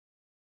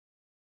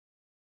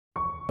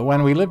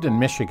When we lived in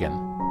Michigan,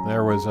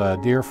 there was a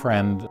dear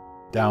friend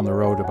down the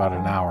road about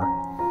an hour.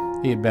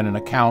 He had been an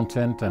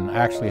accountant and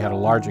actually had a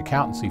large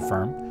accountancy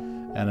firm,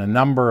 and a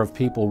number of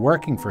people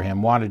working for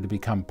him wanted to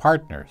become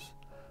partners.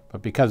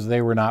 But because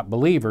they were not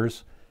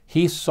believers,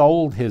 he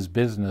sold his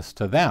business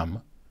to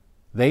them.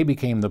 They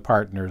became the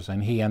partners,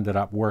 and he ended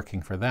up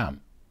working for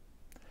them.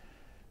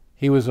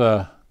 He was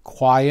a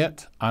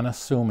quiet,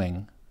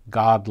 unassuming,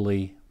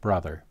 godly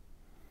brother.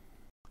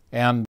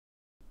 And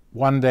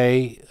one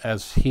day,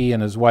 as he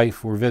and his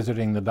wife were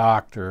visiting the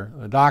doctor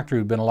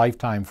who'd been a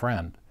lifetime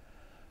friend,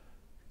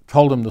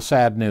 told him the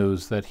sad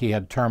news that he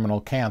had terminal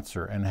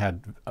cancer and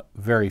had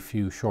very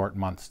few short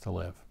months to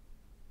live.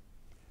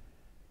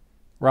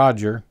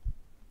 Roger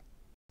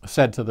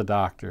said to the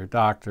doctor,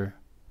 "Doctor,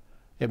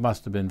 it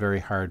must have been very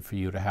hard for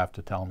you to have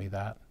to tell me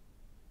that.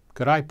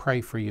 Could I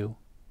pray for you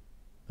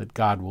that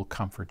God will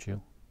comfort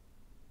you?"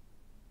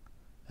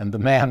 And the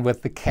man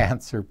with the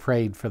cancer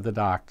prayed for the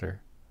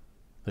doctor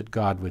that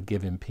God would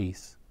give him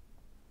peace.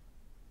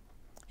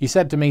 He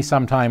said to me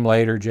sometime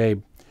later,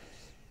 "Jabe,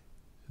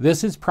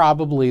 this is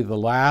probably the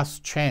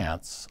last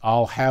chance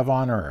I'll have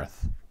on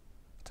earth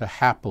to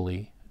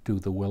happily do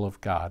the will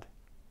of God."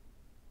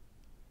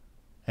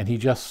 And he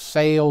just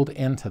sailed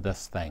into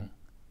this thing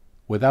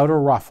without a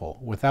ruffle,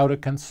 without a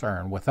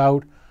concern,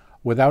 without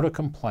a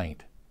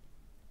complaint.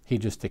 He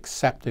just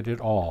accepted it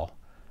all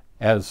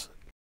as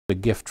a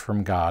gift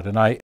from God. And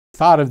I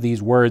thought of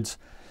these words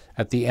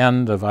at the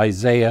end of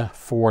Isaiah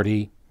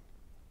 40.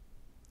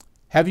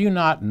 "Have you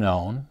not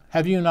known?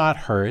 Have you not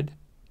heard?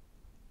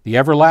 The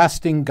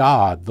everlasting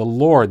God, the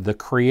Lord, the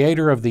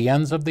creator of the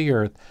ends of the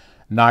earth,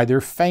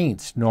 neither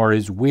faints nor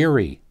is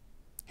weary.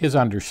 His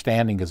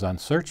understanding is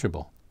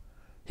unsearchable.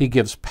 He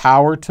gives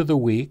power to the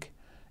weak,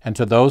 and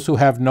to those who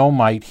have no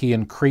might he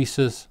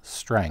increases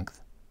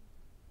strength."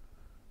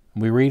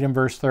 We read in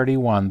verse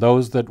 31,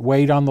 "Those that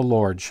wait on the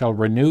Lord shall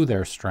renew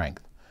their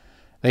strength.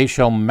 They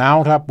shall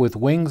mount up with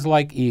wings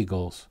like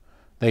eagles.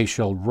 They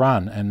shall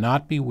run and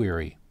not be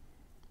weary.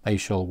 They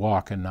shall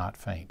walk and not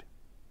faint."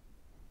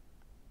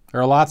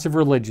 There are lots of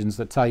religions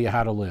that tell you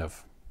how to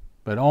live,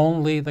 but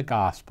only the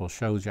gospel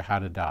shows you how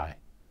to die.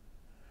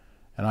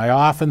 And I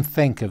often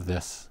think of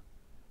this,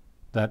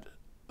 that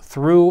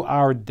through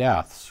our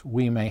deaths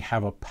we may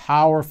have a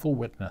powerful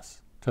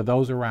witness to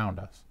those around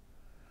us.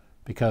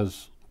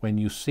 Because when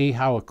you see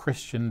how a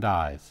Christian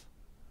dies,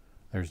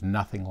 there's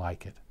nothing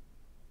like it.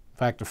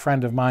 In fact, a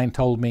friend of mine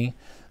told me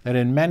that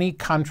in many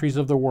countries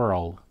of the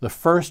world, the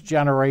first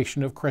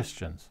generation of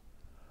Christians,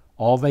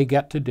 all they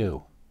get to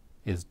do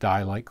is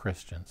die like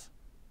Christians.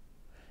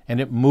 And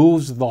it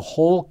moves the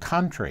whole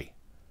country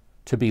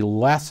to be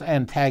less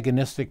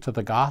antagonistic to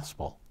the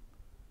gospel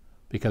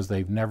because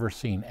they've never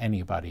seen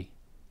anybody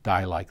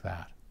die like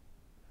that.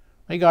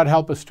 May God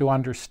help us to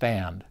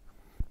understand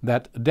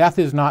that death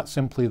is not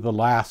simply the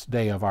last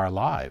day of our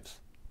lives.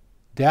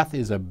 Death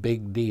is a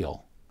big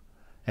deal.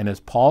 And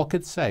as Paul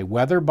could say,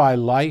 whether by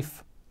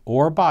life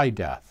or by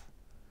death,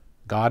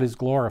 God is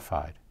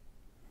glorified.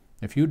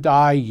 If you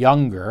die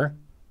younger,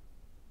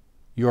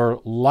 your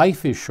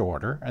life is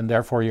shorter, and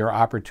therefore your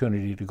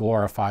opportunity to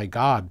glorify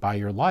God by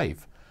your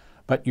life.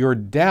 But your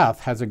death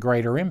has a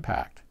greater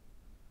impact.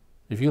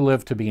 If you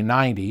live to be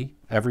 90,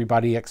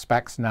 everybody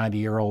expects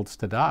 90-year-olds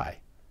to die.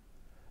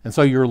 And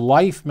so your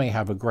life may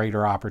have a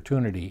greater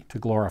opportunity to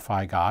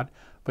glorify God,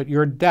 but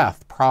your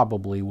death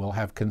probably will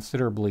have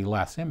considerably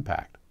less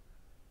impact.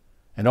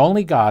 And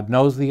only God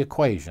knows the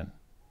equation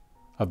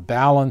of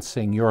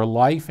balancing your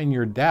life and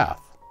your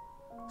death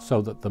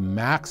so that the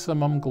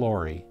maximum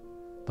glory,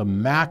 the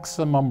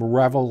maximum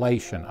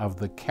revelation of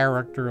the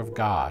character of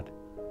God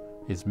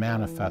is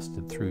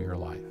manifested through your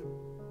life.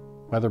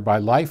 Whether by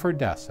life or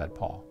death, said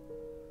Paul,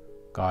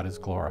 God is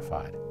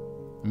glorified.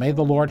 May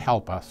the Lord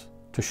help us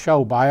to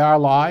show by our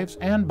lives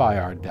and by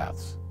our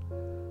deaths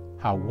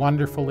how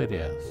wonderful it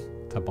is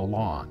to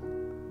belong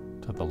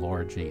to the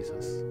Lord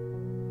Jesus.